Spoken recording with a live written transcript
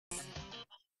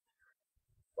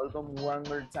Welcome one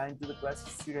more time to the class,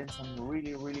 students. I'm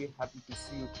really happy to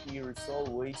see you here as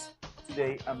always.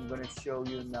 Today I'm gonna show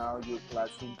you now your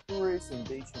classroom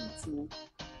presentation 2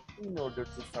 in order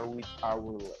to start with our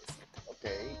lesson.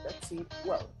 Okay, that's it.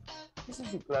 Well, this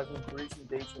is your classroom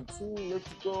presentation 2.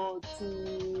 Let's go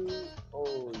to,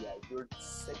 oh yeah, your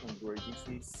second grade.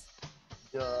 This is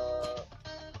the,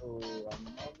 a moment,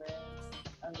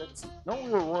 and that's it. Now we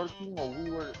were working or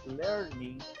we were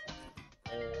learning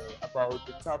about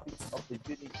the topics of the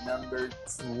unit number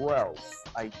 12,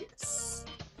 I guess.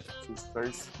 So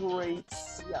first grade,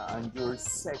 yeah, and your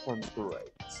second grade,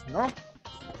 no?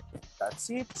 That's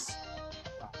it.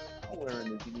 Now we're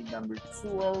in the unit number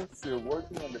 12. So you're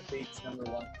working on the page number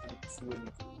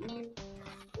 122.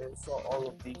 So all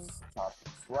of these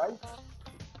topics, right?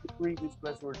 The previous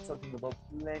class we were talking about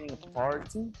planning a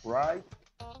party, right?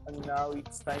 And now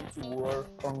it's time to work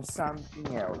on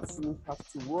something else. We have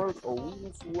to work, or we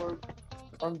must work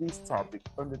on this topic,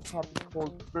 on the topic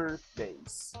called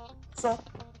birthdays. So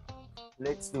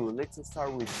let's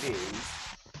start with this.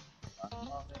 One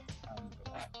moment,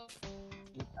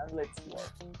 and let's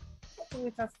work. What do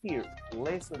we have here?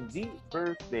 Lesson D,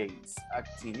 birthdays.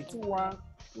 Activity 1,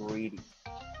 reading.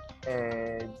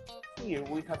 And here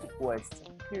we have a question.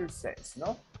 Here says,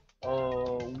 no?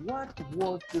 What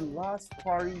was the last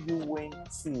party you went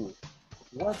to?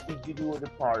 What did you do at the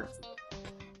party?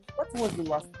 What was the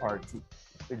last party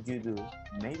that you do?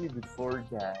 Maybe before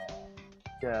the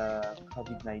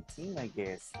COVID-19, I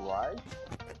guess, right?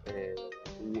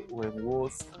 When it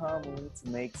was common to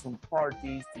make some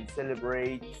parties to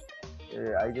celebrate,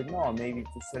 I don't know, maybe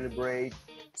to celebrate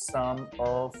some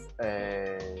of,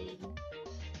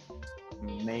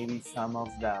 maybe some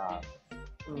of the,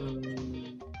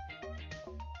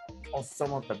 of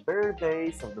some of the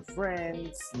birthdays of the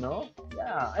friends, no?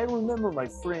 Yeah, I remember my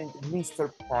friend Mr.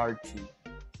 Party.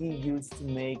 He used to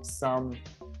make some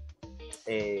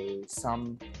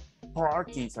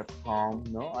parties at home,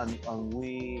 no? And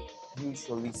we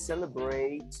usually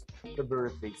celebrate the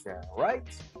birthdays there, right?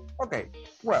 Okay,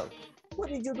 well, what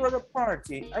did you do at a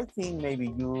party? I think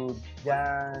maybe you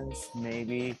dance,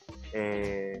 maybe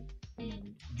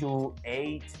you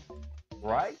ate,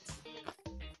 right?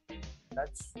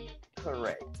 That's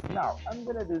correct. Now, I'm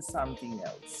gonna do something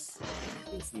else.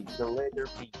 This is the letter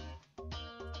B.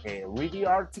 Read the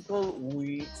article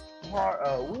which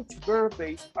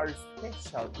birthdays are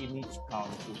special in each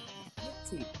country. Let's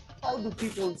see. How do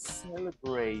people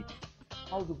celebrate?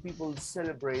 How do people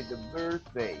celebrate the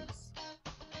birthdays?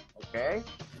 Okay.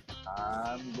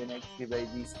 I'm gonna activate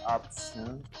this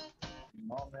option.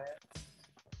 Moment.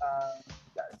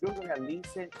 Yeah, you're gonna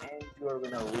listen and you're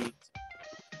gonna read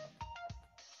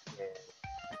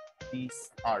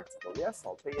this article. Yes,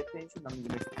 I'll pay attention. I'm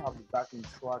going to stop the backing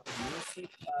track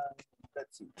music, and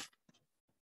that's it.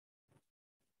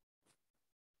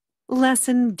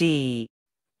 Lesson D,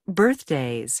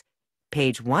 Birthdays,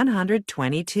 page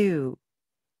 122.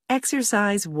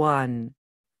 Exercise 1.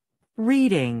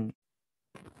 Reading.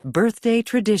 Birthday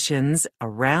traditions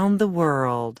around the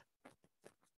world.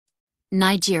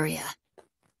 Nigeria.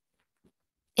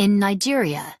 In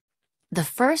Nigeria, the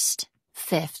 1st,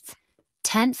 5th,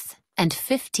 10th, and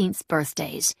 15th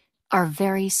birthdays are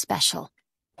very special.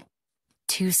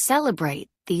 To celebrate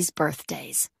these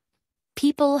birthdays,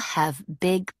 people have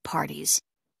big parties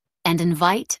and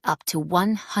invite up to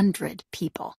 100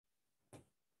 people.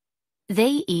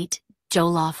 They eat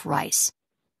jollof rice.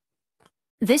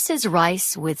 This is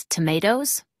rice with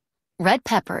tomatoes, red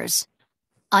peppers,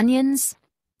 onions,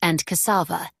 and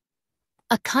cassava,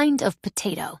 a kind of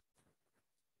potato.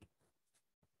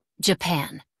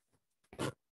 Japan.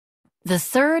 The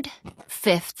 3rd,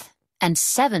 5th, and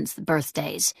 7th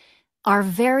birthdays are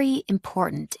very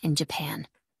important in Japan.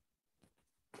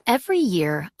 Every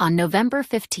year on November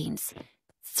 15th,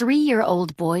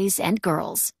 3-year-old boys and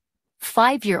girls,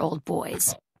 5-year-old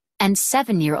boys, and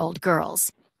 7-year-old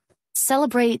girls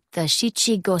celebrate the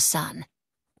Shichi-Go-San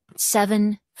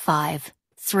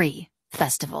 7-5-3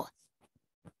 festival.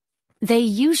 They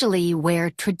usually wear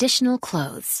traditional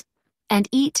clothes and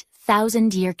eat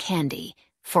 1,000-year candy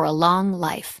for a long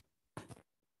life.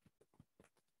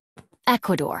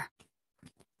 Ecuador.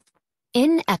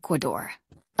 In Ecuador,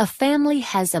 a family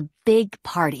has a big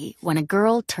party when a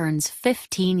girl turns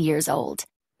 15 years old.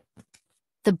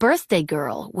 The birthday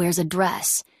girl wears a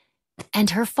dress,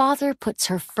 and her father puts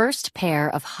her first pair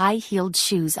of high-heeled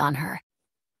shoes on her.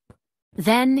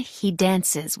 Then he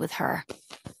dances with her.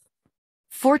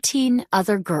 14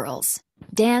 other girls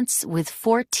dance with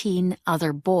 14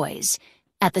 other boys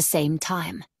at the same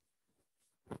time.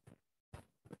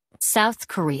 South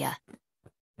Korea.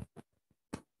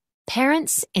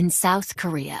 Parents in South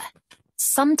Korea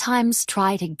sometimes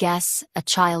try to guess a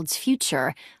child's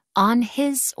future on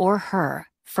his or her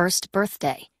first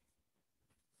birthday.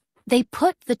 They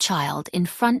put the child in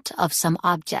front of some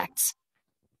objects,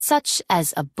 such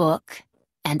as a book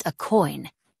and a coin.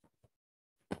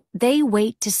 They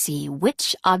wait to see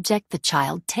which object the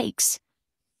child takes.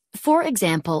 For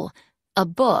example, a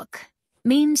book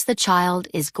means the child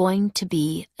is going to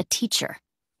be a teacher.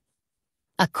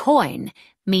 A coin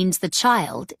means the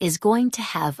child is going to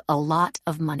have a lot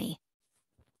of money.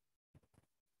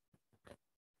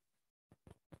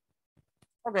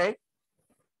 Okay.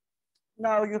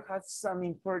 Now you have some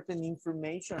important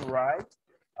information, right?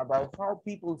 About how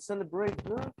people celebrate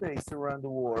birthdays around the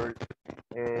world.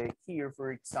 Here,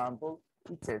 for example,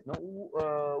 it says, no,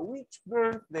 which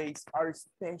birthdays are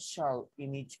special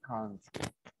in each country?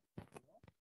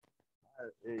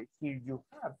 Here you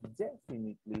have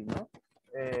definitely, no,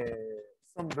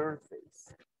 some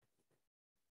birthdays.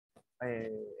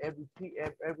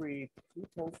 Every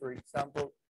people, for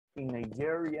example, in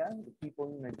Nigeria, the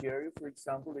people in Nigeria, for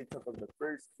example, they talk about the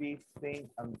first, 15th,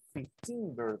 and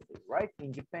 15th birthday, right?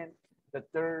 In Japan, the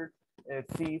third,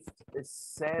 fifth,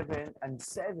 seventh, and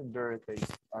seventh birthdays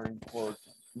are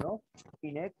important, no?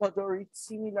 In Ecuador, it's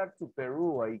similar to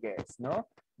Peru, I guess, no?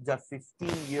 The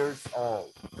 15 years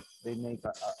old, they make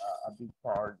a big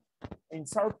part. In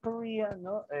South Korea,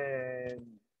 no?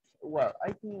 Well,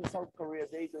 I think in South Korea,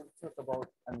 they don't talk about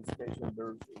a special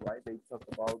birthday, right? They talk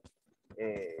about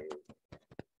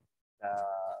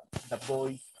the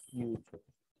boy's future.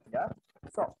 Yeah.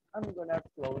 So I'm gonna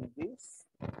close this.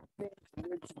 Then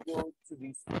let's go to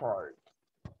this part.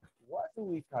 What do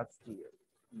we have here?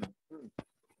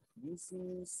 This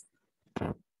is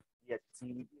the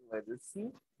activity letter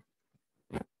C.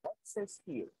 What says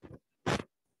here?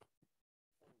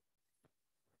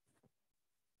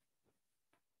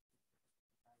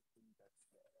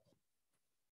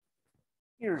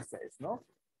 Here it says, no?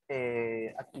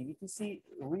 Activity C,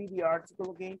 read the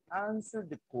article again, answer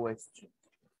the question.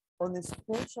 On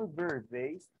special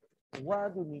birthdays,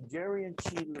 what do Nigerian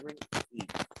children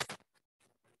eat?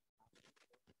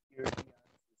 Here the answer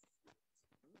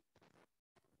is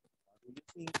what do you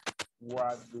think?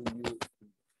 What do you think?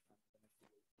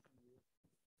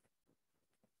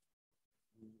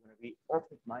 You're gonna be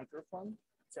open microphone.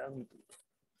 Tell me please.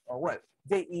 Oh, well,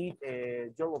 they eat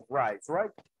jollof rice,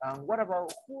 right? What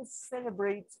about who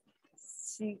celebrates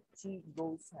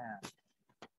Shichi-Go-san?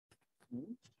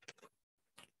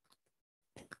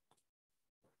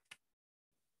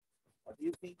 What do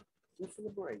you think? Who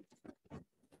celebrates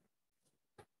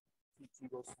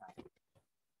Shichi-Go-san?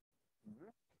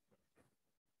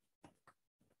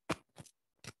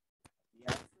 The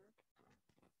answer?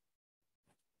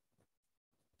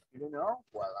 You don't know?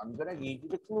 Well, I'm gonna give you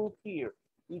the clue here.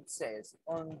 It says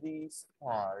on this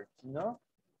part, no?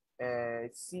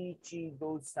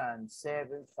 Shichi-Go-san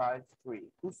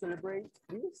 753. Who celebrates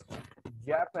this?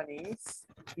 Japanese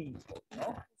people, no?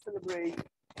 Who celebrate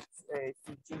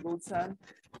Shichi-Go-san?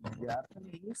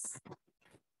 Japanese.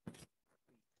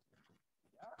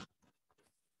 Yeah.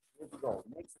 Let's go.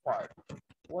 Next part.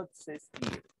 What says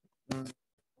here? Who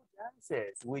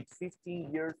dances with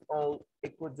 15 years old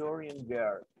Ecuadorian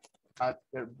girl at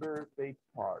her birthday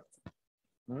party?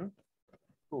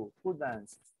 Who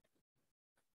dances?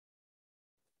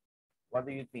 What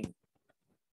do you think?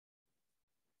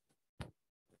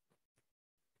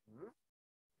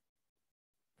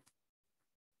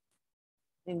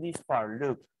 In this part,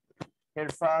 look, her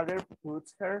father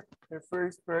puts her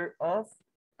first pair of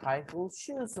high-heel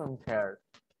shoes on her.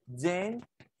 Then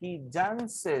he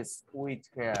dances with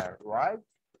her, right?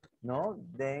 No,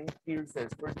 then here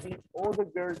says 14 other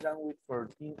girls dance with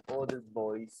 14 other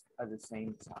boys at the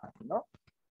same time, no?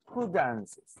 Who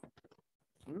dances?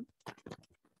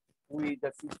 With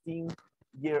a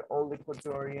 15-year-old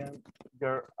Ecuadorian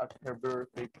girl at her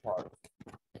birthday party.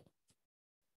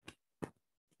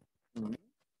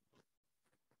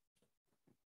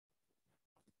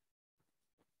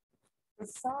 The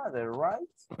father,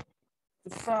 right?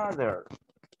 The father.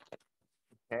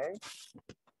 Okay.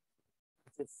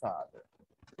 The father.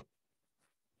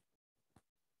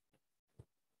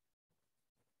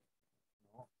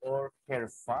 No? Or her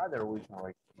father, we can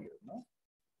write here, no?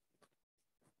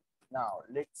 Now,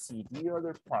 let's see the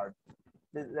other part.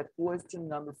 The question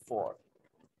number 4.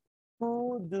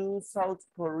 Who do South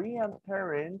Korean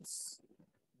parents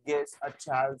guess a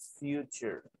child's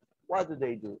future? What do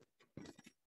they do?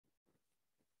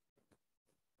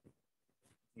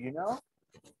 You know?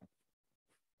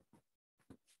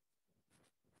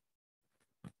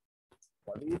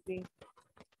 What do you think?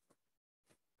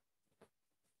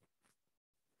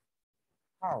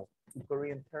 How? To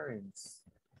Korean parents.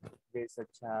 There's a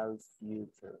child's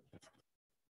future.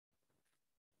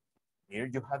 Here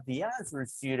you have the answer,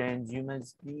 students. You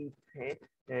must be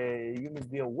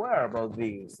aware about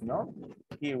this, no?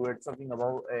 Here we're talking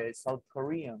about South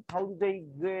Korean. How do they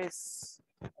guess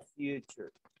a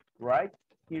future, right?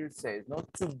 Here it says, no,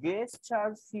 to guess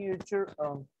child's future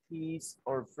on his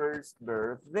or first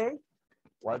birthday.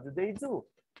 What do?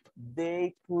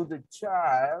 They put the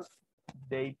child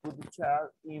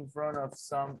in front of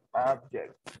some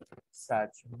object,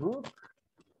 such a book,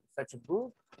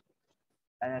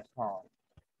 and a phone.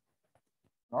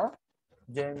 No?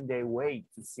 Then they wait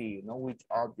to see, which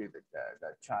object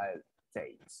the child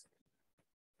takes.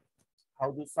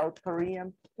 How do South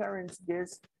Korean parents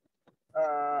guess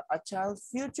a child's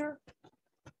future?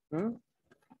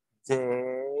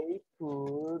 They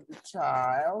put the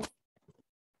child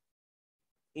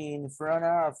in front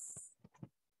of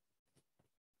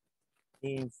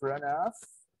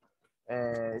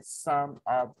some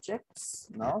objects,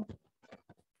 no?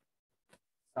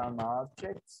 Some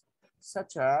objects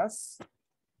such as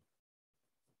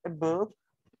a book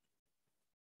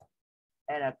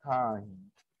and a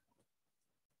coin,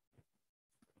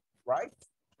 right?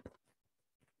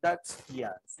 That's the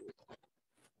answer.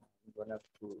 I'm gonna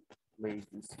play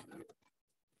this here.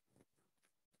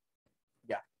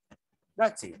 Yeah,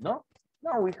 that's it, no?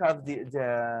 Now we have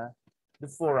the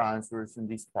four answers in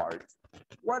this part.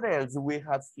 What else do we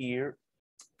have here?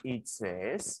 It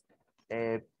says,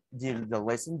 the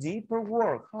lesson D per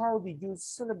word. How did you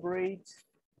celebrate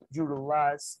your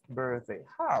last birthday?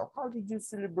 How did you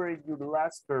celebrate your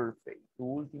last birthday, the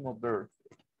último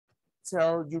birthday?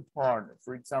 Tell your partner.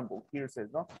 For example, here it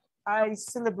says, no, I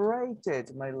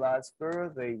celebrated my last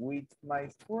birthday with my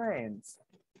friends.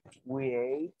 We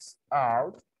ate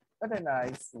out at a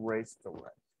nice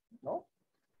restaurant, no?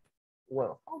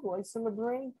 Well, how do I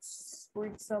celebrate? For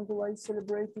example, I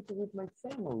celebrated with my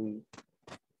family.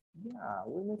 Yeah,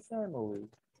 with my family.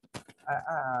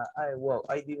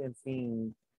 I didn't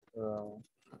think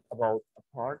about a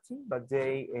party, but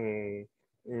they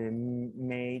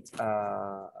made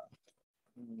a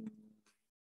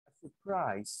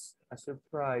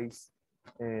surprise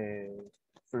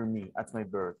for me at my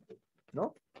birthday.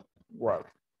 No, well,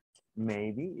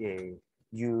 maybe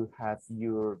you have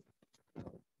your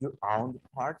own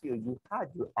party, or you had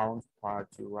your own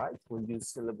party, right? When you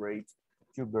celebrate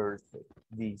your birthday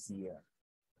this year.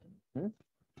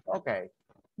 Okay,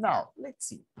 now let's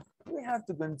see. We have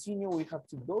to continue. We have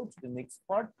to go to the next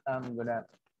part. I'm gonna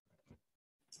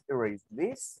erase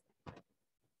this,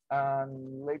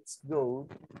 and let's go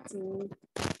to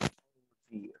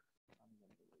here.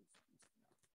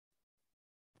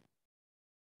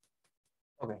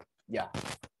 Okay, yeah,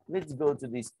 let's go to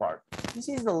this part. This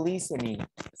is the listening,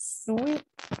 Sweet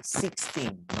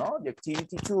 16, no? The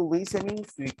activity 2, listening,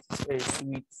 Sweet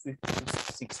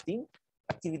 16.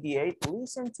 Activity 8,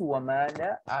 listen to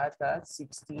Amanda at a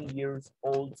 16 years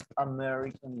old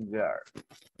American girl.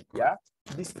 Yeah,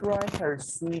 describe her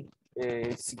sweet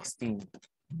 16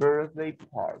 birthday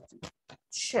party.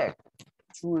 Check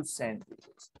true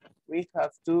sentences. We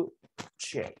have to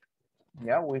check.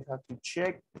 Yeah, we have to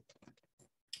check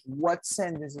what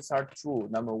sentences are true.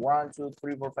 Number 1, 2,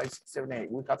 3, 4, 5, 6, 7,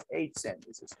 8. We have 8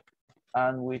 sentences,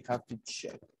 and we have to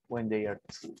check when they are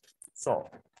true. So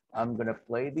I'm gonna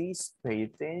play this, pay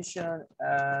attention,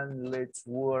 and let's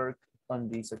work on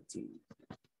this activity.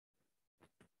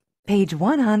 Page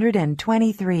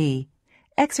 123.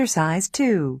 Exercise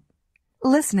 2.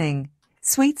 Listening,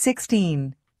 Sweet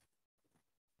 16.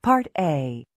 Part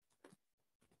A.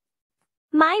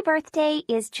 My birthday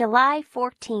is July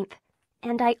 14th,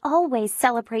 and I always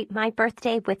celebrate my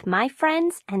birthday with my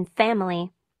friends and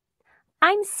family.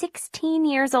 I'm 16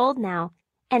 years old now,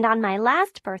 and on my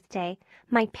last birthday,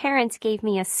 my parents gave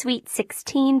me a Sweet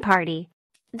 16 party.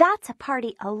 That's a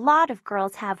party a lot of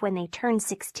girls have when they turn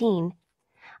 16.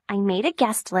 I made a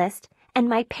guest list, and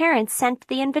my parents sent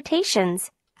the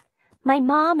invitations. My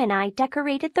mom and I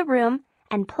decorated the room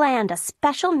and planned a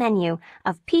special menu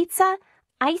of pizza,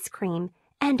 ice cream,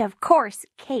 and of course,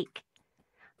 cake.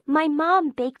 My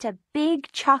mom baked a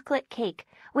big chocolate cake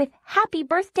with Happy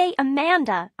Birthday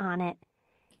Amanda on it.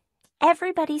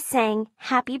 Everybody sang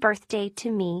Happy Birthday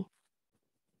to me.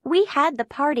 We had the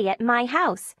party at my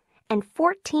house, and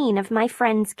 14 of my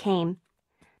friends came.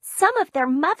 Some of their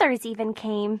mothers even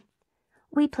came.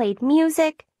 We played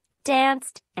music,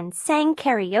 danced, and sang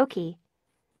karaoke.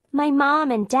 My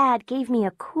mom and dad gave me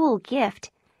a cool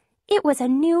gift. It was a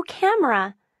new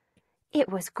camera. It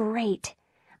was great.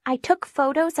 I took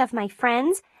photos of my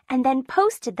friends and then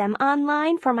posted them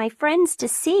online for my friends to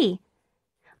see.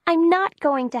 I'm not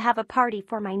going to have a party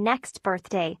for my next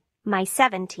birthday, my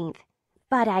 17th,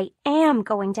 but I am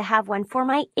going to have one for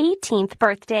my 18th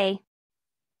birthday.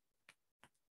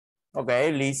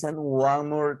 Okay, listen one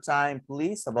more time,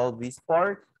 please, about this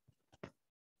part.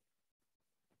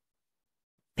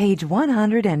 Page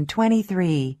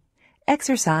 123.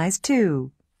 Exercise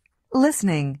 2.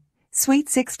 Listening. Suite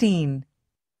 16.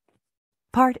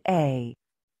 Part A.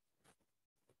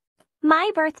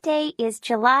 My birthday is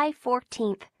July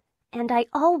 14th, and I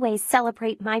always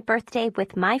celebrate my birthday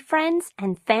with my friends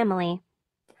and family.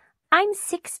 I'm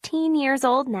 16 years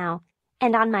old now,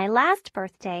 and on my last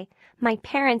birthday, my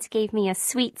parents gave me a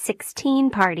Sweet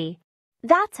 16 party.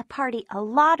 That's a party a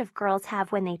lot of girls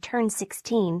have when they turn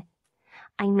 16.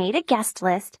 I made a guest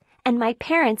list, and my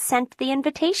parents sent the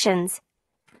invitations.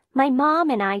 My mom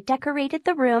and I decorated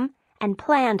the room and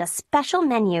planned a special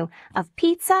menu of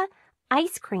pizza,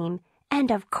 ice cream, and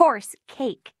of course,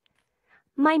 cake.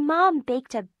 My mom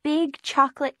baked a big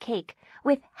chocolate cake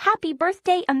with Happy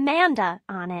Birthday Amanda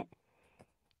on it.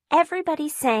 Everybody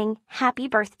sang Happy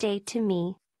Birthday to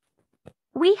me.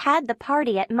 We had the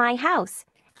party at my house,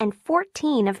 and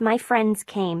 14 of my friends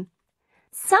came.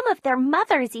 Some of their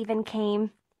mothers even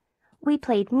came. We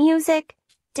played music,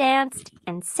 danced,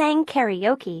 and sang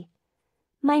karaoke.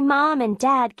 My mom and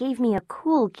dad gave me a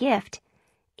cool gift.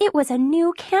 It was a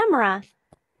new camera.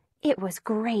 It was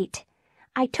great.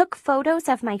 I took photos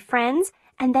of my friends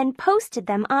and then posted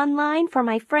them online for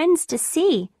my friends to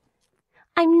see.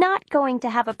 I'm not going to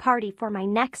have a party for my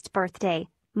next birthday,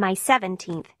 my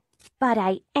 17th, but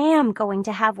I am going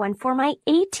to have one for my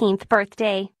 18th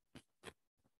birthday.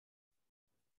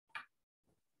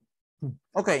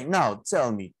 Okay, now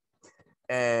tell me,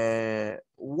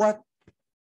 what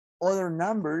other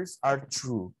numbers are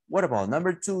true? What about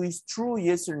number 2 is true,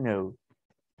 yes or no?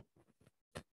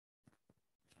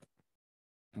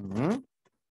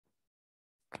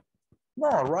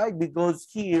 No, right? Because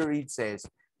here it says,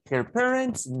 her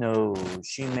parents, no,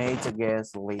 she made a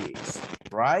guest list,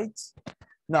 right?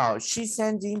 Now, she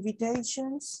sent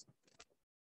invitations.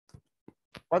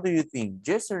 What do you think,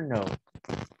 yes or no?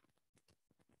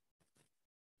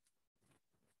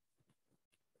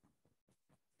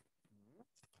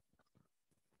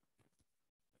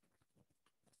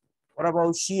 What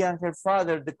about she and her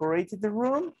father decorated the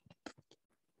room?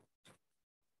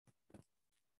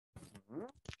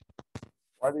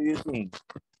 What do you think?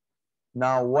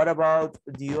 Now, what about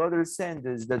the other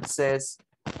sentence that says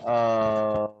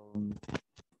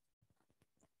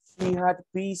she had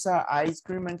pizza, ice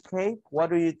cream, and cake? What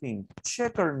do you think?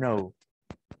 Check or no?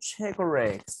 Check or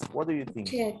X? What do you think?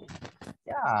 Check.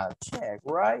 Yeah, check,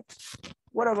 right?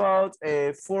 What about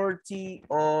 40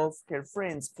 of her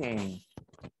friends came?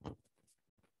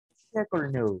 Check or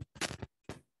no?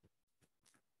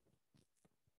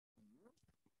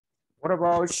 What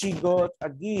about she got a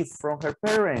gift from her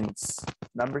parents?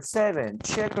 Number 7,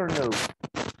 check or no?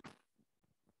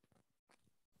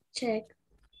 Check.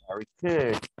 Very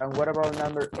good. And what about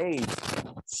number 8?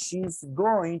 She's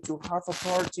going to have a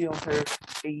party on her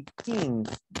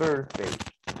 18th birthday.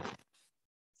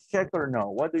 Check or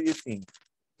no? What do you think?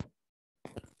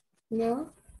 No.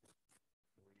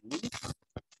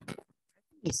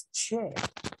 It's check,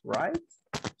 right?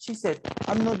 She said,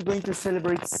 I'm not going to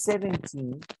celebrate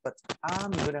 17, but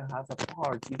I'm going to have a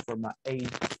party for my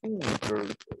 18th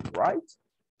birthday, right?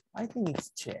 I think it's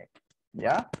check,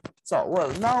 yeah? So,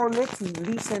 well, now let's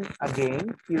listen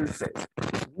again. Here it says,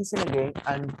 listen again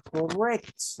and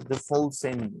correct the false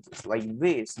sentences like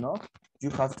this, no? You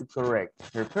have to correct.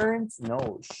 Her parents,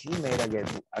 no, she made a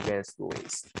guest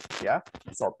list, yeah?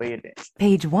 So pay attention.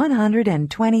 Page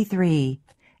 123.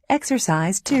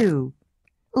 Exercise 2.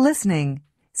 Listening.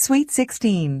 Suite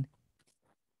 16.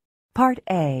 Part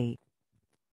A.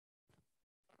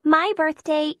 My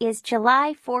birthday is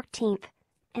July 14th,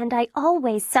 and I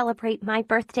always celebrate my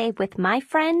birthday with my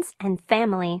friends and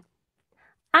family.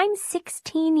 I'm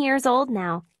 16 years old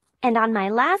now, and on my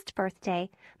last birthday,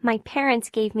 my parents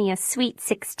gave me a Sweet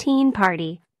 16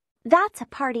 party. That's a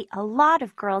party a lot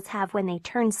of girls have when they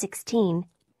turn 16.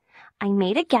 I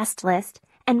made a guest list,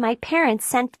 and my parents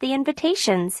sent the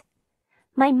invitations.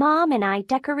 My mom and I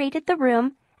decorated the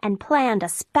room and planned a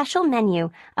special menu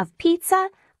of pizza,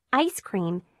 ice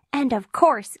cream, and of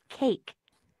course, cake.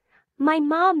 My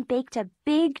mom baked a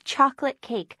big chocolate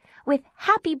cake with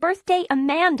Happy Birthday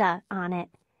Amanda on it.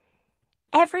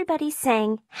 Everybody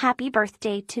sang Happy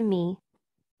Birthday to me.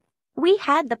 We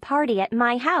had the party at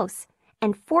my house,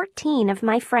 and 14 of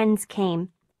my friends came.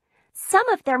 Some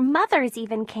of their mothers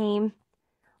even came.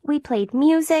 We played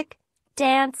music,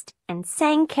 danced, and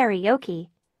sang karaoke.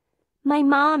 My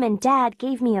mom and dad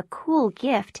gave me a cool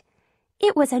gift.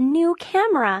 It was a new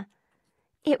camera.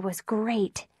 It was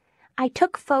great. I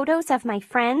took photos of my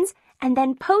friends and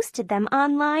then posted them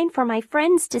online for my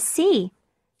friends to see.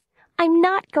 I'm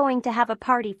not going to have a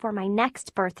party for my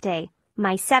next birthday,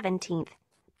 my 17th,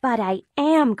 but I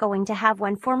am going to have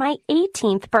one for my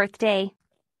 18th birthday.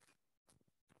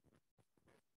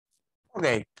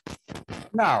 Okay,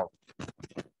 now,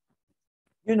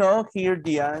 you know, here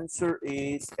the answer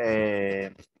is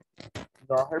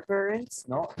not her parents.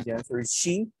 No, the answer is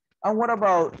she. And what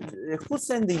about who's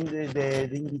sending the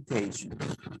invitation?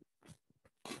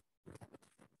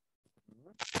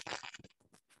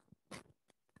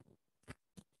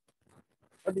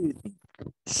 What do you think?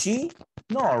 She?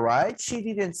 No, right? She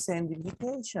didn't send the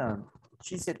invitation.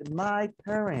 She said, my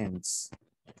parents.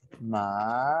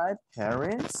 My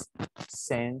parents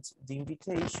sent the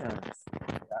invitations.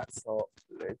 Yeah, so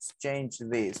let's change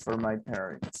this for my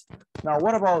parents. Now,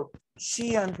 what about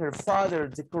she and her father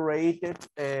decorated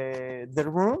the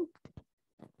room?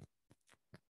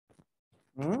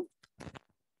 Hmm?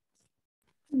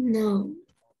 No.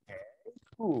 Okay.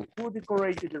 Who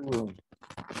decorated the room?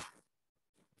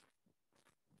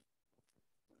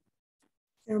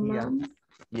 Your mom?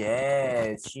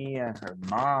 Yes, she and her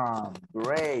mom.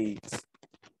 Great.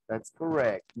 That's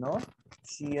correct, no?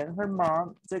 She and her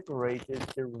mom decorated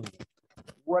the room.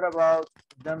 What about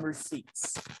number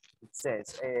 6? It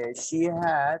says she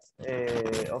had,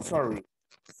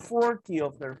 40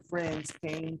 of her friends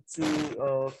came to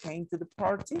the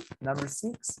party. Number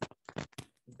 6. Is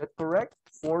that correct?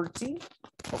 40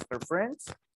 of her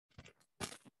friends.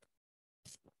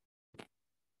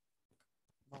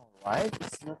 All right,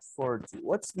 it's not 40.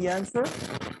 What's the answer?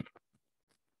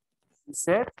 She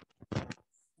said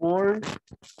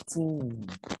 14.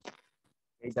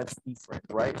 Okay, that's different,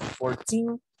 right?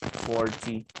 14,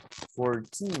 40,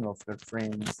 14 of her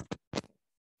friends.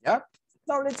 Yeah.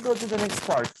 Now let's go to the next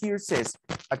part. Here says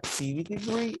activity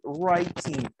 3,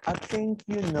 writing a thank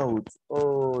you note.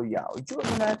 Oh yeah, you're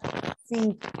gonna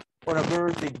think on a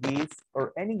birthday gift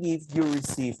or any gift you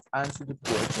received. Answer the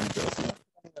question.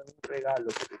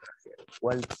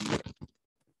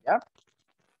 Yeah.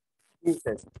 It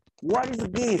says, what is a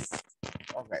gift?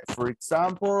 Okay, for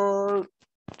example,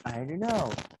 I don't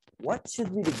know. What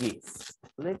should be the gift?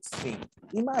 Let's think.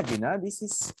 Imagine, this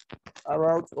is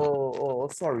about,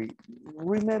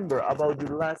 remember about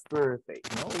your last birthday.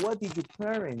 No? What did your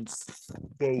parents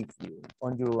gave you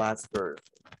on your last birthday?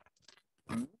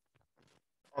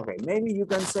 Okay, maybe you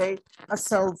can say a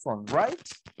cell phone, right?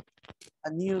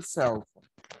 A new cell phone.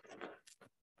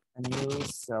 A new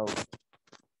cell phone.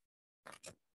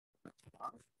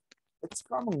 It's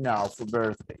common now for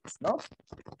birthdays, no?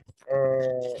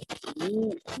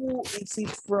 Who is it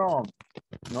from?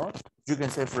 No, you can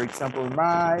say, for example,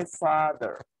 my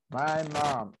father, my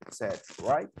mom, etc.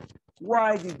 Right?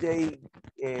 Why did they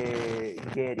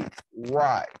get it?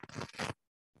 Why?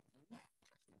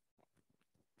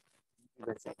 You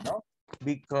can say no,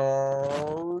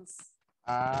 because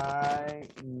I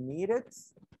need it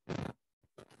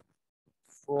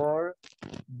for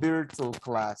virtual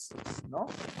classes. No.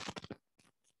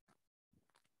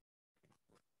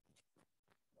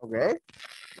 Okay.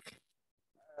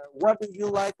 What do you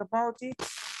like about it?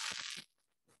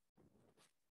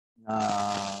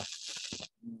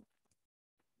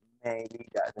 Maybe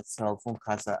that the cell phone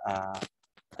has a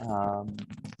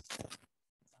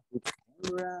good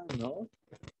camera, no?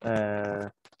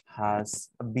 Has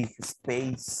a big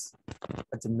space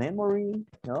at the memory,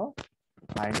 no?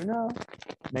 I don't know.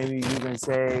 Maybe you can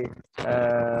say,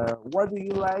 what do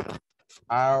you like?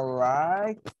 I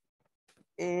like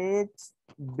it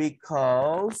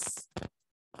because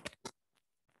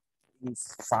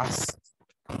it's fast.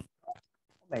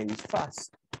 Maybe it's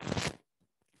fast.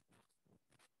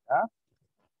 Yeah?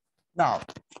 Now,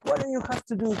 what do you have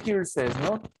to do here says,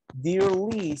 no? Dear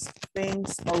Liz,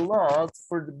 thanks a lot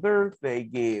for the birthday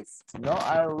gift. No,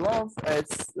 I love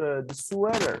the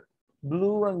sweater.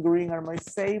 Blue and green are my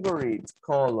favorite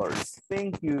colors.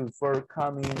 Thank you for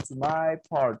coming to my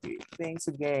party. Thanks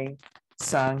again,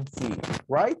 Sang-hee,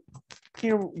 right?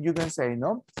 Here you can say,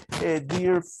 no?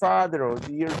 Dear father or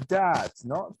dear dad,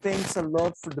 no? Thanks a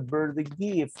lot for the birthday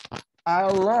gift. I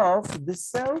love the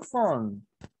cell phone,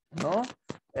 no?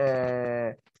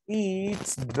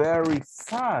 It's very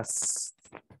fast,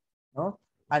 no?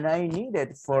 And I need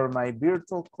it for my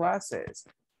virtual classes.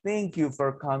 Thank you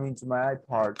for coming to my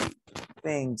party.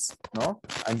 Thanks, no?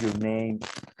 And your name,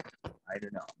 I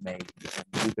don't know, maybe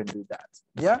you can do that.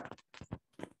 Yeah?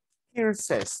 Here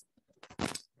says,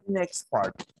 next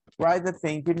part. Write the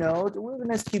thank you note. We're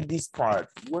gonna skip this part.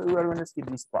 We're gonna skip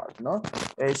this part, no?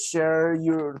 Share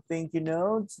your thank you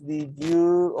notes. Did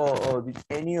you or did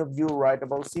any of you write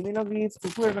about similar gifts?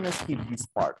 We're gonna skip this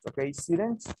part, okay,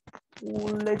 students?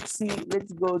 Let's see.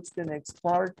 Let's go to the next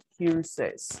part. Here it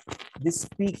says the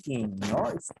speaking,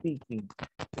 no? Speaking.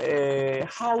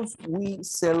 How we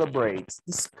celebrate.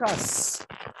 Discuss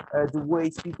the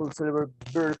ways people celebrate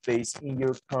birthdays in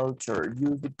your culture.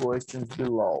 Use the questions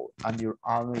below and your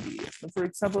own ideas. So for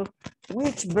example,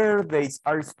 which birthdays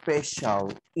are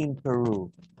special in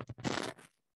Peru?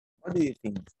 What do you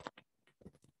think?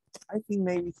 I think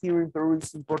maybe here in Peru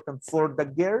it's important for the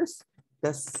girls,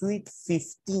 the sweet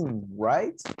 15,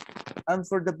 right? And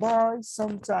for the boys,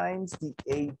 sometimes the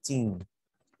 18,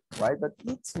 right? But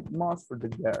it's most for the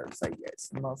girls, I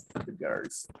guess, most for the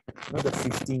girls, not the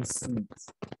 15 sweet,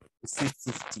 the sweet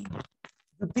 15.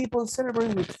 Do people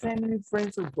celebrate with family,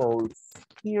 friends, or both?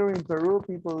 Here in Peru,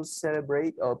 people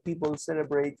celebrate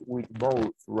with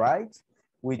both, right?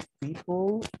 With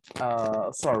people,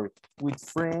 with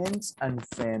friends and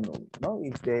family, no?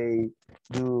 If they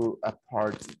do a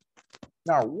party.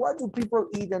 Now, what do people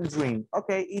eat and drink?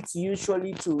 Okay, it's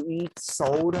usually to eat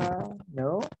soda,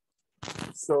 no?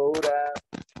 Soda,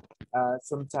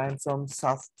 sometimes some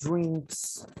soft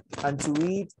drinks, and to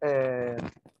eat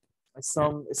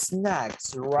some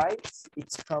snacks, right?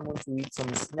 It's common to eat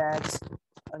some snacks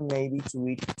and maybe to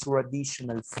eat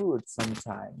traditional food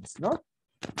sometimes, no?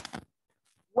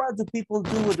 What do people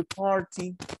do at the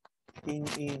party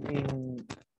in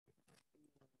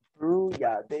Peru?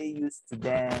 Yeah, they used to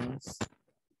dance,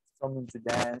 common to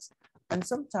dance, and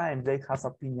sometimes they have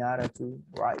a piñata too,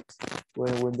 right?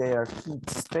 When they are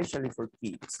kids, especially for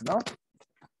kids, no?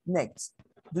 Next,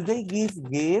 do they give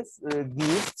gifts?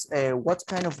 What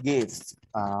kind of gifts?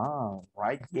 Ah,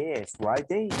 right, yes, right.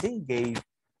 They gave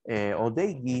or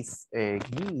they give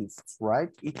gifts, right?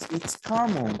 It's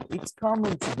common. It's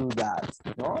common to do that,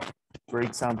 no? For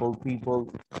example,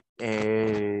 people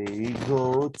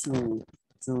go to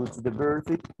the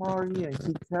birthday party and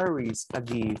he carries a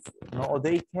gift, no? Or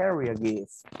they carry a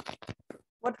gift.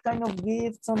 What kind of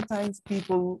gift? Sometimes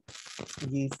people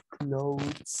give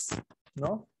clothes,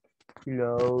 no?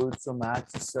 Clothes, some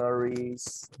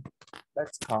accessories.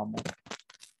 That's common.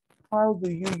 How do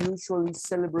you usually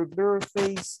celebrate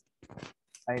birthdays?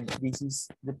 And this is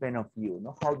depend of you,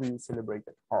 no? How do you celebrate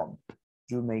at home?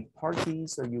 Do you make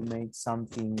parties or you make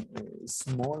something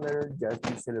smaller just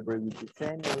to celebrate with your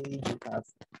family? You have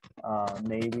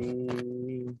maybe,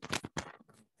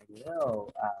 I don't know,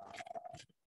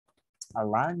 a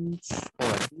lunch or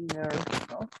a dinner,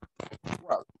 no?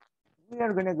 Well, we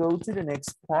are gonna go to the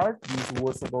next part. This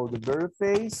was about the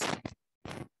birthdays.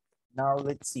 Now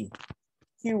let's see.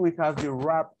 Here we have the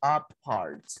wrap up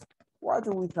part. What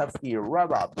do we have here?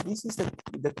 Wrap up. This is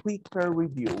the quick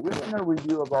review. We're gonna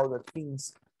review about the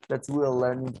things that we are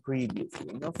learning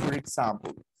previously. You know, for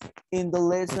example, in the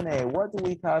lesson A, what do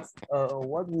we have?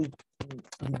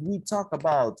 Did we talk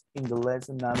about in the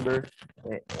lesson number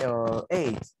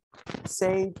 8?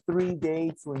 Say 3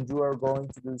 dates when you are going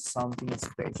to do something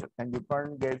special. Can your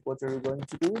partner guess what you're going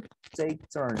to do? Take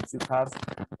turns. You have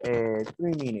 3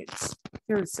 minutes.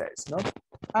 Here it says, no?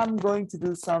 I'm going to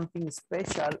do something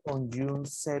special on June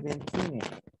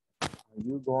 17th. Are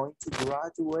you going to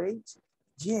graduate?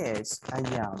 Yes, I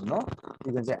am, no?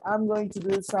 You can say, I'm going to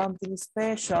do something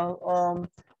special on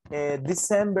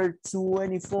December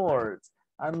 24th.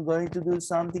 I'm going to do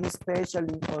something special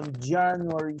on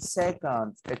January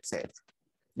 2nd, etc.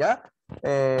 Yeah?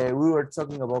 We were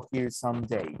talking about here some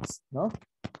dates, no?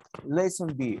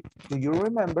 Lesson B, do you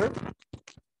remember?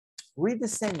 Read the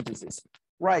sentences.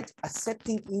 Right,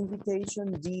 accepting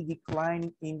invitation, D,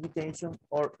 declining invitation,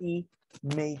 or E,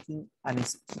 making an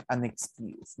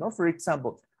excuse. No, for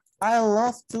example, I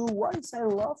love to, what is I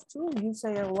love to? You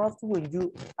say I love to when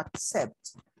you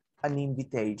accept an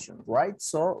invitation, right?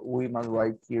 So we must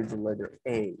write here the letter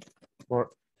A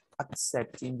for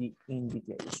accepting the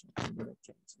invitation. I'm gonna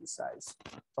change the size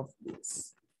of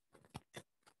this.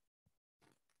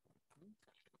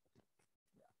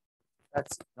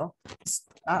 That's it, no?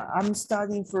 I'm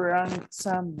studying for an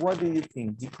exam. What do you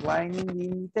think? Declining the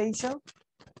invitation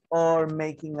or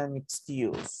making an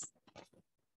excuse?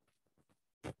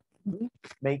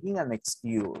 Making an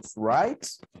excuse, right?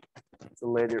 The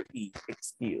letter E,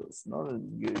 excuse. No,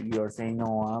 you're saying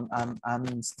no.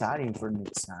 I'm studying for an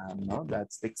exam. No,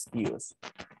 that's the excuse.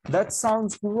 That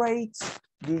sounds great.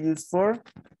 You use for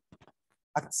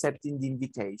accepting the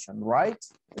invitation, right?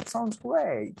 It sounds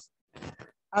great.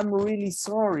 I'm really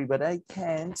sorry, but I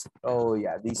can't. Oh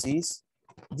yeah, this is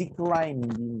declining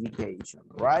the invitation,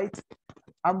 right?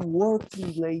 I'm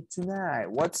working late tonight.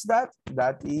 What's that?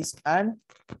 That is an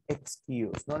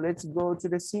excuse. Now let's go to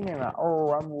the cinema. Oh,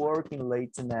 I'm working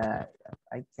late tonight.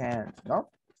 I can't. No,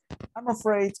 I'm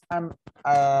afraid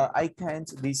I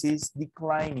can't. This is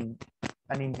declining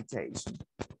an invitation.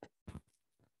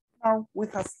 Now we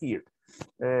have here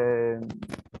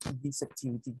this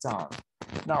activity done.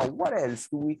 Now, what else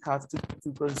do we have to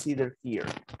consider here?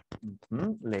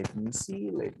 Let me see.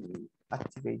 Let me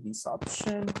activate this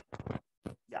option.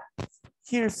 Yeah,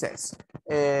 here it says,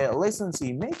 lesson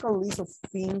C, make a list of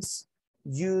things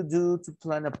you do to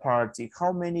plan a party.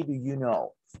 How many do you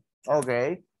know?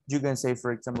 Okay, you can say,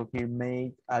 for example, here,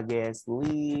 make a guest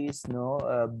list, no,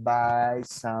 buy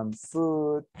some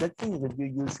food, the things that you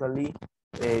usually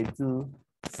do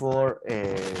for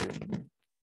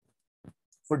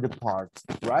the party,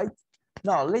 right?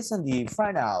 Now, lesson D,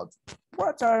 find out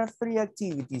what are 3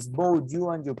 activities both you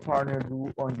and your partner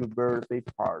do on your birthday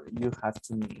party. You have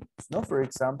to meet. No, for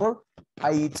example,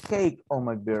 I eat cake on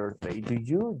my birthday. Do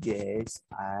you? Yes,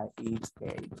 I eat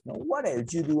cake. Now, what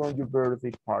else you do on your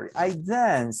birthday party? I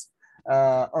dance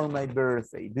on my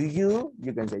birthday. Do you?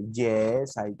 You can say,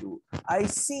 yes, I do. I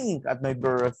sing at my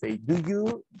birthday. Do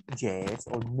you? Yes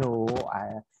or no,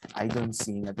 I don't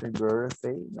sing at my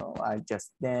birthday. No, I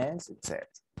just dance, etc.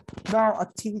 Now,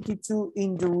 activity 2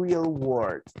 in the real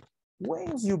world.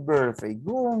 When's your birthday?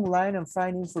 Go online and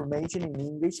find information in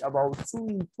English about 2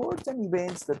 important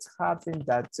events that happened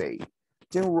that day.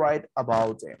 Then write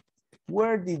about them.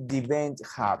 Where did the event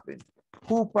happen?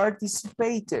 Who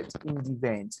participated in the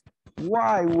event?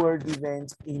 Why were the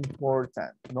events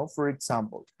important? No, for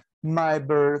example, my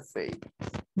birthday.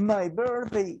 My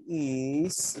birthday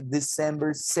is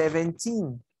December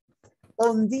 17th.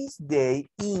 On this day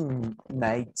in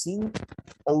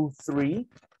 1903,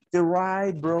 the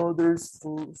Wright brothers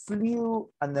flew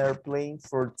an airplane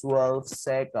for 12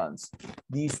 seconds.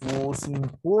 This was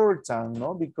important,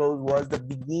 no? Because it was the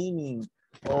beginning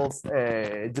of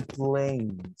the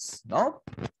planes, no?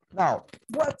 Now,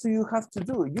 what do you have to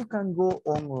do? You can go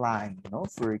online, no?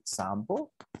 For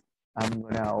example, I'm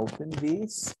gonna open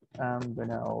this. I'm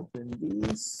gonna open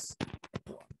this.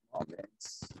 1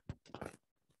 moment.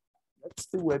 That's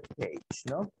the web page,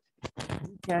 no?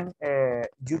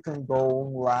 You can go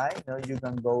online, no? You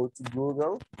can go to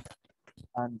Google,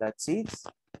 and that's it.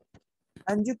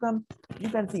 And you can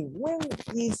think, when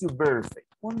is your birthday?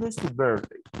 ¿Cuándo es tu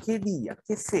birthday? ¿Qué día?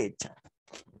 ¿Qué fecha?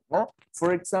 No?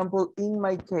 For example, in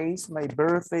my case, my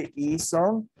birthday is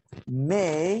on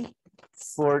May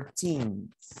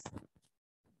 14th.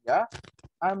 Yeah,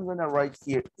 I'm gonna write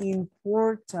here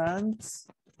important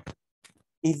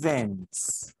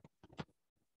events.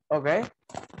 Okay.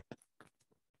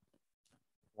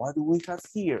 What do we have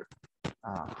here?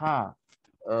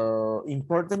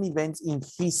 Important events in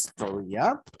history,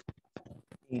 yeah?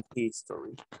 In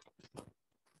history.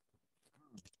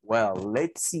 Well,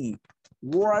 let's see.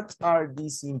 What are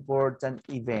these important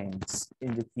events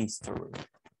in the history?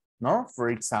 No, for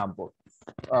example,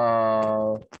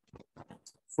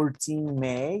 14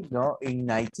 May, no, in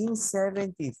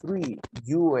 1973,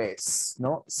 US,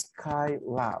 no,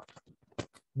 Skylab.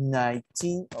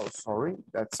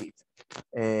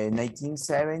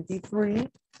 1973,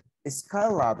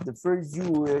 Skylab, the first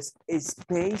US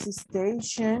space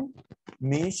station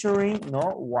measuring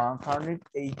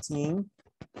 118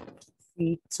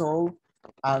 feet tall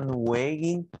and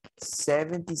weighing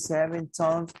 77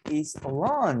 tons is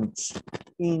launched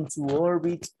into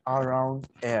orbit around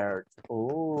Earth.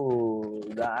 Oh,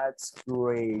 that's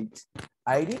great.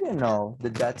 I didn't know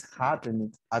that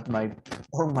happened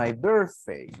on my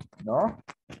birthday, no?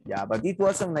 Yeah, but it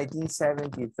was in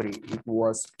 1973. It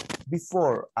was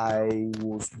before I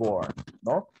was born,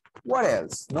 no? What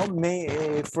else? No,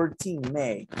 May 14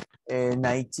 May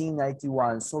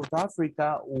 1991, South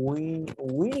Africa,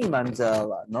 Winnie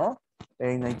Mandela, no?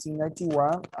 In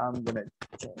 1991, I'm gonna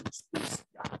change this.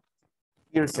 Yeah.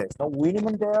 Here says, no, Winnie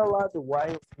Mandela, the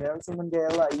wife of Nelson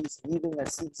Mandela, is given a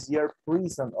 6-year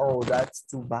prison. Oh, that's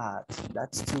too bad.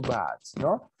 That's too bad,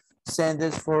 no?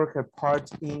 Sentenced for her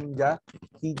part in the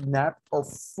kidnap of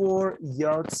 4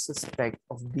 young suspects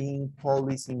of being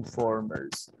police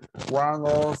informers. One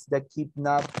of the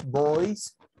kidnapped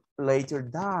boys later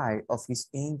died of his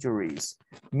injuries.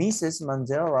 Mrs.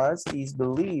 Mandela is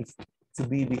believed to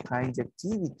be behind the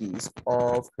activities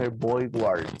of her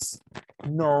bodyguards,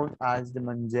 known as the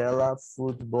Mandela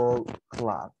Football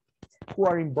Club, who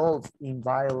are involved in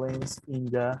violence in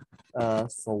the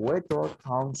Soweto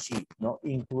Township,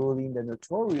 including the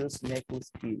notorious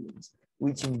necklace killings,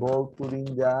 which involve putting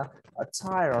the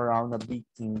attire around a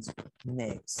victim's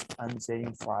necks and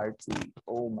setting fire to it.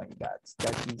 Oh my God,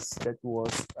 that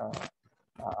was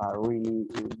a really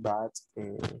bad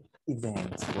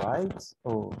event, right?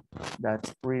 Oh,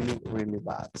 that's really, really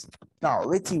bad. Now,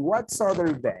 let's see, what's other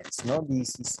events? No,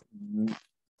 this is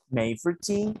May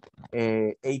 13,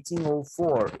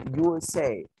 1804,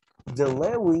 USA. The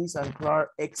Lewis and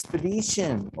Clark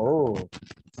expedition. Oh,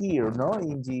 here, no,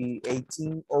 in the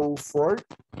 1804,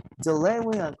 the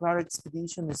Lewis and Clark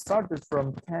expedition started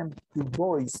from Camp Du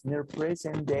Bois near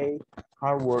present-day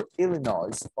Harvard,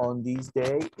 Illinois. On this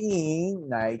day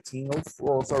in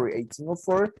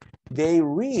 1804, they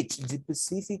reached the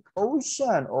Pacific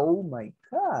Ocean. Oh my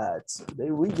God! They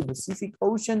reached the Pacific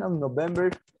Ocean on November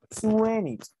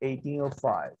 20th,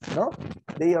 1805. No,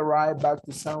 they arrived back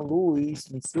to St. Louis,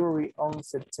 Missouri on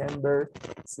September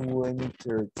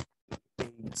 23rd.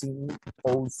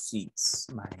 1806.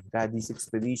 My God, this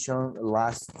expedition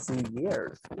lasts 2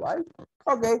 years, right?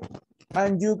 Okay,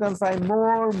 and you can find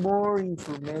more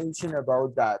information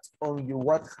about that on your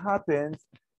what happened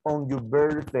on your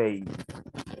birthday,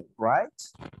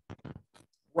 right?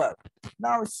 Well,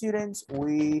 now students,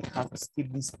 we have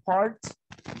skipped this part.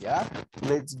 Yeah,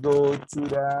 let's go to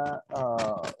the,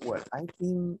 well, I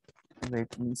think,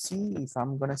 let me see if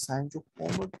I'm gonna assign you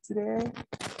homework today.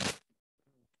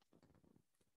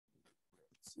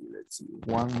 Let's see,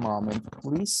 one moment,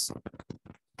 please.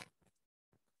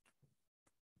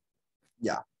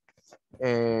 Yeah,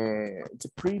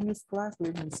 the previous class,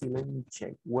 let me see, let me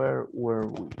check, where were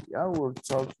we? Yeah, we're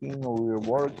talking or we're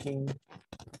working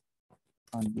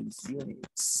on these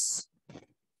units.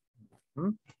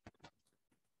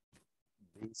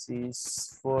 This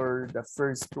is for the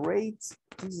first grade.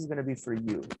 This is gonna be for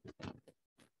you.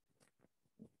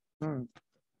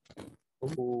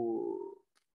 Oh,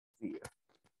 dear.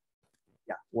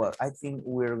 Yeah, well, I think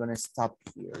we're gonna stop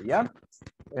here, yeah?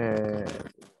 Today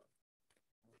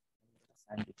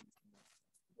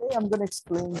I'm gonna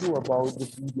explain you about the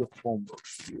video homework,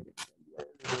 students.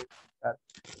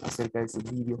 Acerca de ese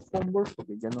video homework,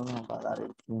 porque ya no nos va a dar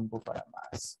el tiempo para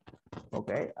más.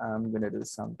 Okay, I'm gonna do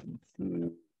something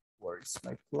here. Where's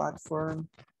my platform?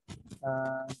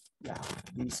 Yeah,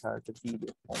 these are the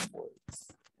video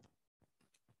homeworks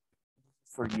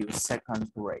for you,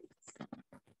 second grade.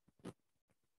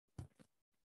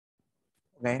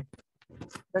 Okay,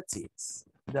 that's it.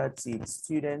 That's it,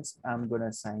 students. I'm gonna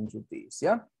assign you this,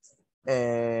 yeah?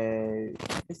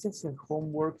 Este es el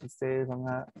homework que ustedes van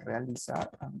a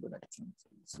realizar. I'm gonna change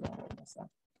this. Vamos a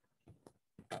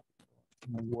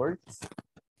words.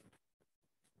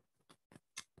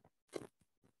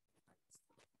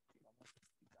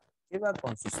 ¿Qué va a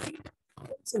consistir?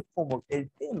 Es el homework. El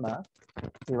tema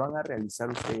que van a realizar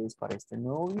ustedes para este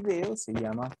nuevo video se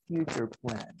llama Future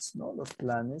Plans, ¿no? Los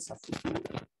planes a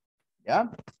futuro.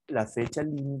 ¿Ya? La fecha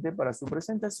límite para su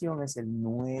presentación es el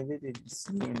 9 de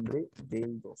diciembre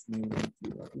del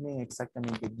 2021. Tienen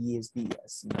exactamente 10 días,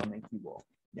 si no me equivoco.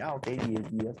 ¿Ya? Ok,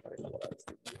 10 días para elaborar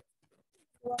este video.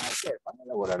 ¿Qué van a hacer? Van a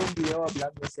elaborar un video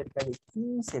hablando acerca de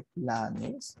 15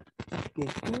 planes que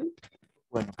tú,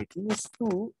 bueno, que tienes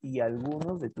tú y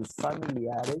algunos de tus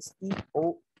familiares y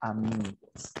o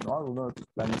amigos, ¿no? Algunos de tus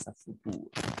planes a futuro.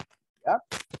 ¿Ya?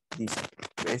 Dice,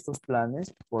 estos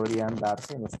planes podrían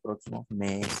darse en los próximos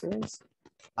meses,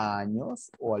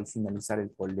 años o al finalizar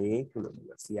el colegio, la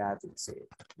universidad, etc.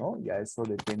 ¿No? Ya eso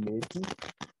depende de ti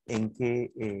en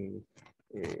qué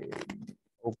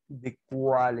o de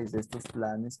cuáles de estos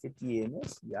planes que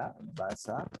tienes ya vas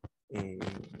a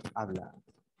hablar.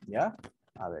 ¿Ya?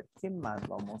 A ver, ¿qué más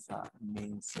vamos a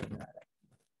mencionar aquí?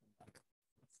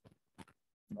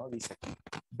 ¿No? Dice aquí,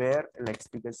 ver la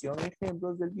explicación y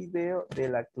ejemplos del video de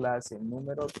la clase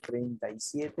número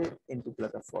 37 en tu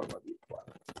plataforma virtual.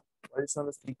 ¿Cuáles son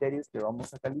los criterios que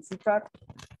vamos a calificar?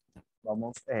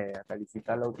 Vamos a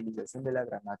calificar la utilización de la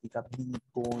gramática be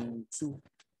going to.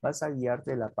 Vas a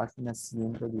guiarte de la página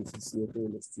 117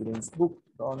 del Student's Book.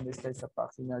 ¿Dónde está esa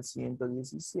página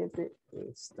 117?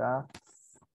 Está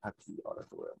aquí. Ahora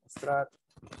te voy a mostrar.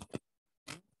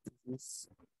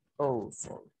 Oh,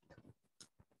 sorry.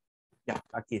 Ya,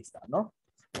 aquí está, ¿no?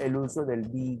 El uso del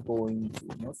be going to,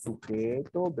 ¿no?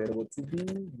 Sujeto, verbo to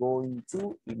be, going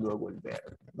to y luego el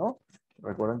verbo, ¿no?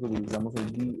 Recuerden que utilizamos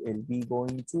el be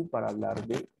going to para hablar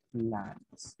de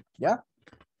planes, ¿ya?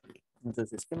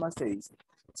 Entonces, ¿qué más te dice?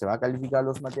 Se va a calificar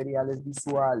los materiales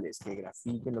visuales que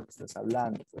grafiquen lo que estás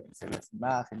hablando. Pueden ser las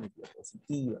imágenes,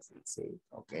 diapositivas, etc.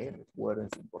 ¿Ok? Recuerden,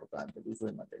 es importante el uso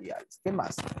de materiales. ¿Qué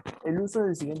más? El uso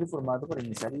del siguiente formato para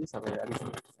iniciar y desarrollar este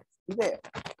video.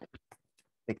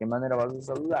 ¿De qué manera vas a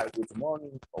saludar? Good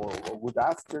morning, o good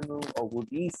afternoon, o good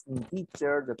evening,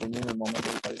 teacher, dependiendo del momento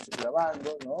en el que estés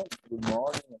grabando, ¿no? Good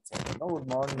morning, etc. ¿no? Good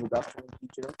morning, good afternoon,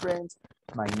 teacher and friends.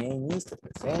 My name is, te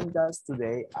presentas.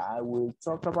 Today I will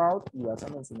talk about, y vas a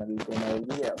mencionar el tema del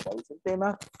video. ¿Cuál es el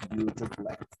tema? Future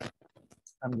plans.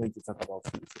 I'm going to talk about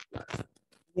future plans.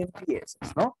 Y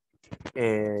empiezas, ¿no?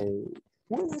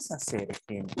 Puedes hacer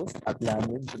ejemplos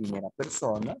hablando en primera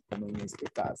persona, como en este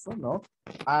caso, ¿no?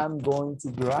 I'm going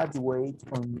to graduate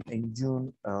en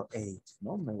June 8,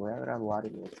 ¿no? Me voy a graduar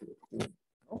el 8 de junio,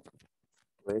 ¿no?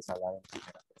 Puedes hablar en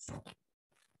primera persona,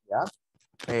 ¿ya?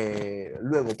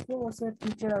 Luego, ¿puedo hacer,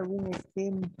 teacher, algún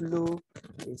ejemplo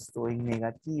en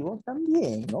negativo?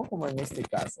 También, ¿no? Como en este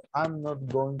caso, I'm not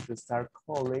going to start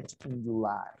college in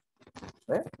July.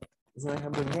 ¿Ves? Es un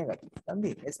ejemplo negativo,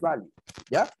 también es válido,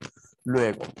 ¿ya?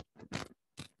 Luego,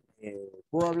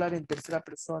 ¿puedo hablar en tercera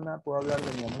persona? ¿Puedo hablar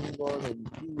de mi amigo, de mi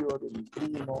tío, de mi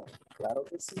primo? Claro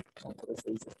que sí. No, por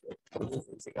eso dice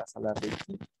que vas a hablar de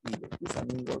ti y de tus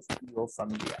amigos y o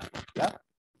familiares, ¿ya?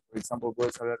 Por ejemplo,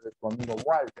 puedes hablar de tu amigo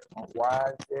Walter, ¿no?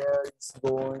 Walter is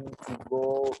going to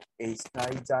go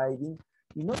skydiving.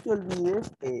 Y no te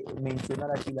olvides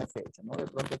mencionar aquí la fecha, ¿no? De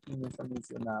pronto aquí no está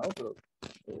mencionado, pero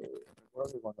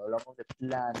recuerdo que cuando hablamos de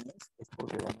planes es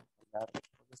porque vamos a hablar de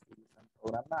cosas que ya están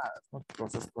programadas, ¿no?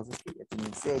 Cosas que ya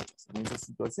tienen fechas. En esa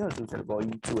situación es el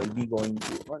going to, el be going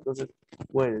to, ¿no? Entonces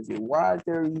puedes decir,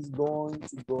 Walter is going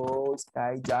to go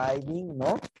skydiving,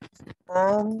 ¿no?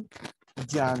 On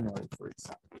January, for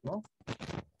example, ¿no?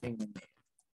 En enero.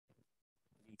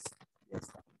 Listo, ya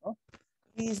está, ¿no?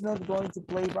 He is not going to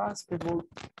play basketball.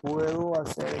 Puedo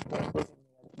hacer ejemplos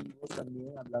negativos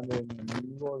también hablando de mi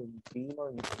amigo, de mi primo,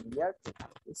 de mi familiar.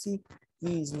 Sí,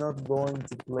 he is not going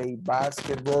to play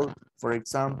basketball, for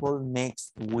example,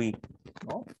 next week,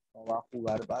 ¿no? No va a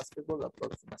jugar basketball la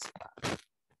próxima semana.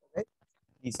 ¿Okay?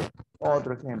 Dice,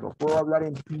 otro ejemplo, puedo hablar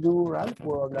en plural,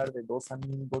 puedo hablar de dos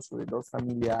amigos o de dos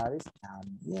familiares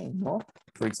también, ¿no?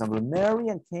 For example, Mary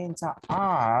and Kenta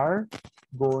are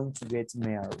going to get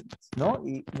married, ¿no?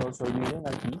 Y no se olviden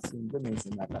aquí siempre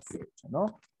mencionar la fecha,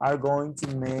 ¿no? Are going to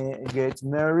get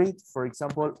married, for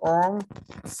example, on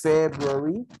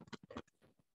February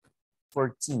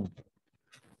 14th,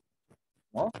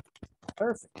 ¿no?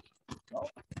 Perfect, ¿no?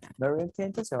 Mary and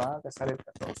Kenta se van a casar el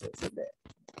 14 de febrero.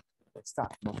 Está,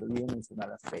 no se olviden mencionar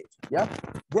la fecha, ¿ya?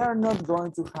 They are not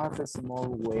going to have a small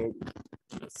wedding.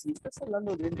 Si estás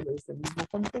hablando dentro de este mismo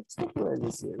contexto, puedes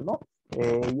decir, ¿no?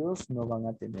 Ellos no van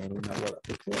a tener una boda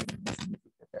pequeña, no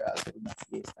significa que va a ser una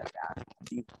fiesta grande,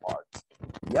 big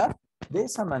party, ¿ya? De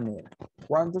esa manera,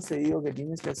 ¿cuánto te digo que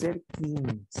tienes que hacer?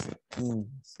 15,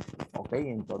 ¿ok?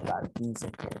 En total, 15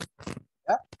 ejemplos,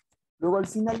 ¿ya? Luego al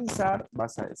finalizar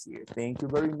vas a decir, thank you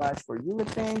very much for your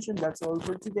attention, that's all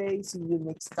for today, see you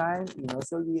next time. Y no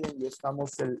se olviden, ya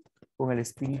estamos con el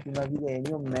espíritu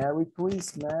navideño, Merry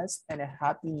Christmas and a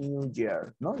Happy New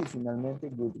Year, ¿no? Y finalmente,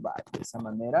 goodbye. De esa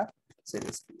manera se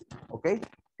despide, ¿ok?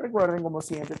 Recuerden, como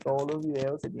siempre, todos los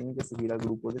videos se tienen que subir al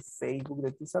grupo de Facebook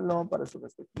de tu salón para su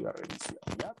respectiva revisión,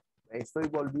 ¿ya? Estoy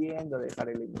volviendo a dejar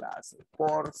el enlace,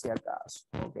 por si acaso,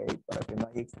 ¿ok? Para que no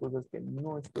haya excusas que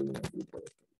no estoy en el grupo de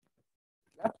Facebook.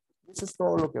 Eso es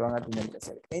todo lo que van a tener que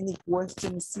hacer. Any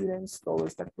questions, students? Todo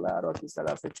está claro. Aquí está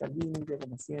la fecha límite,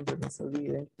 como siempre, no se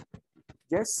olviden.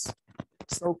 Yes?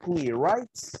 So clear, right?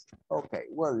 Okay,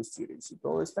 well, students, si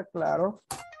todo está claro,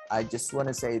 I just want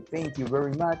to say thank you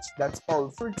very much. That's all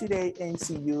for today and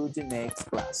see you the next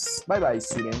class. Bye-bye,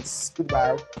 students.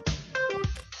 Goodbye.